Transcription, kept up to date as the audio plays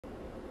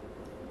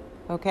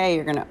Okay,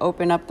 you're going to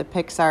open up the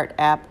PicsArt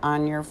app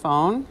on your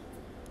phone.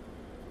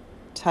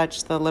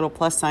 Touch the little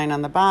plus sign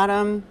on the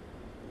bottom.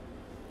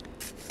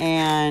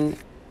 And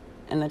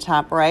in the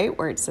top right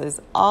where it says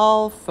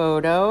all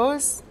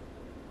photos,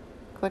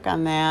 click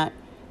on that.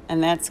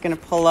 And that's going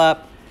to pull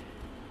up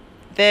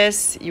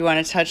this. You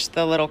want to touch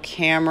the little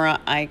camera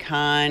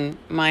icon.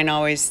 Mine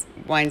always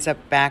winds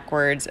up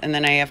backwards. And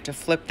then I have to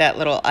flip that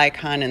little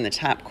icon in the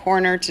top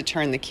corner to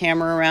turn the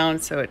camera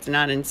around so it's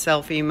not in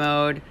selfie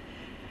mode.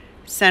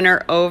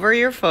 Center over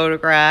your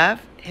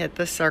photograph, hit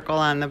the circle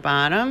on the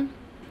bottom,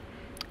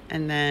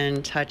 and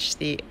then touch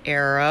the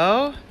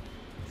arrow.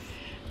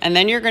 And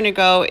then you're going to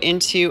go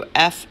into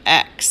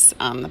FX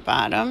on the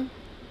bottom.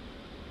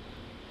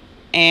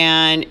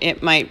 And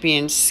it might be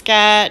in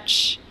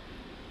Sketch,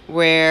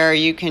 where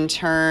you can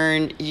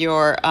turn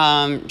your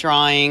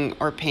drawing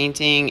or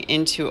painting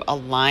into a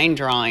line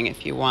drawing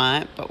if you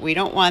want, but we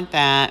don't want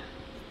that.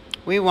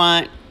 We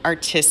want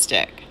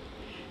artistic.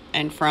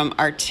 And from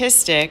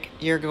artistic,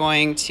 you're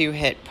going to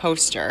hit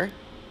poster,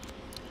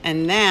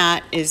 and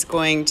that is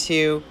going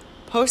to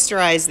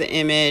posterize the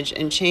image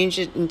and change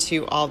it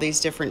into all these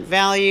different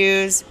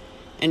values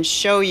and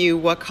show you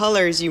what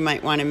colors you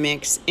might want to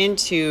mix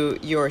into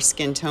your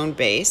skin tone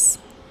base.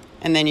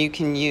 And then you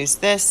can use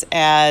this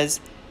as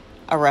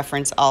a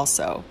reference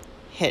also.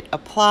 Hit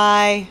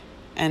apply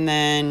and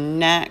then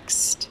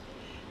next,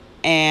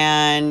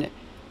 and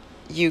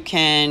you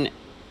can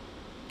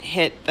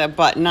hit the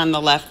button on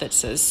the left that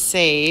says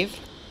save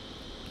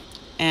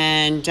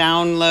and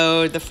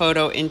download the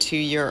photo into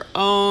your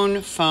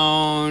own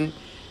phone,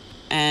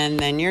 and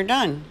then you're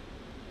done.